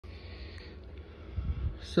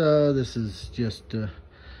So this is just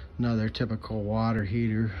another typical water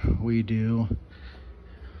heater we do.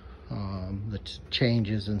 The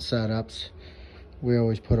changes and setups, we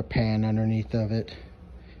always put a pan underneath of it.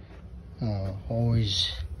 Always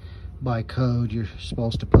by code you're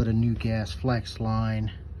supposed to put a new gas flex line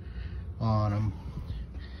on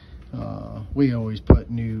them. We always put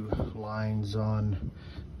new lines on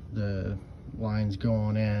the lines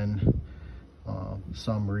going in.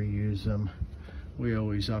 Some reuse them. We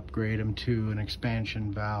always upgrade them to an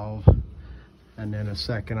expansion valve and then a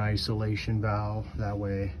second isolation valve. That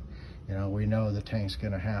way, you know, we know the tank's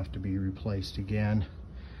gonna have to be replaced again.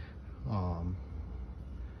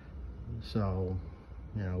 So,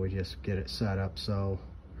 you know, we just get it set up so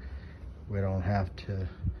we don't have to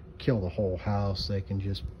kill the whole house. They can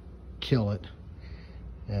just kill it,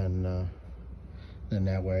 and then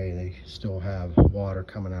that way they still have water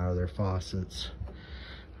coming out of their faucets.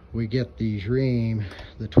 We get these Rheem,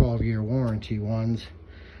 the 12-year warranty ones,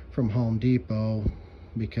 from Home Depot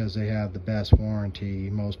because they have the best warranty.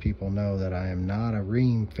 Most people know that I am not a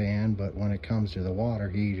Rheem fan, but when it comes to the water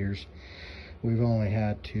heaters, we've only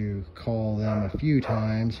had to call them a few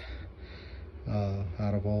times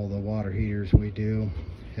out of all the water heaters we do,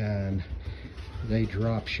 and they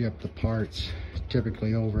drop ship the parts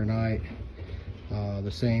typically overnight,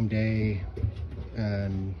 the same day,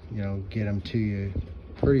 and you know, get them to you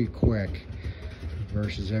pretty quick,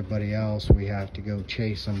 versus everybody else we have to go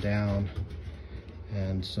chase them down.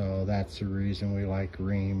 And so that's the reason we like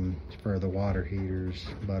Rheem for the water heaters,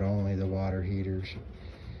 but only the water heaters.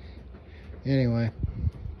 Anyway,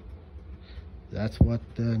 that's what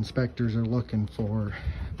the inspectors are looking for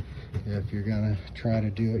if you're gonna try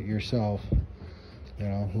to do it yourself. You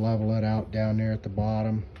know, level it out down there at the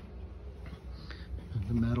bottom,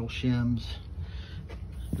 the metal shims,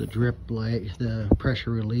 the drip light, the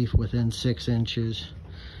pressure relief within 6 inches,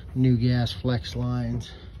 new gas flex lines,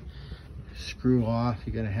 screw off.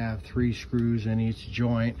 You're gonna have 3 screws in each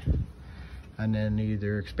joint, and then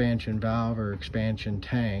either expansion valve or expansion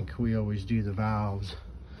tank. We always do the valves.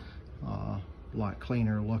 A lot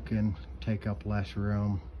cleaner looking, take up less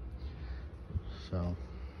room. So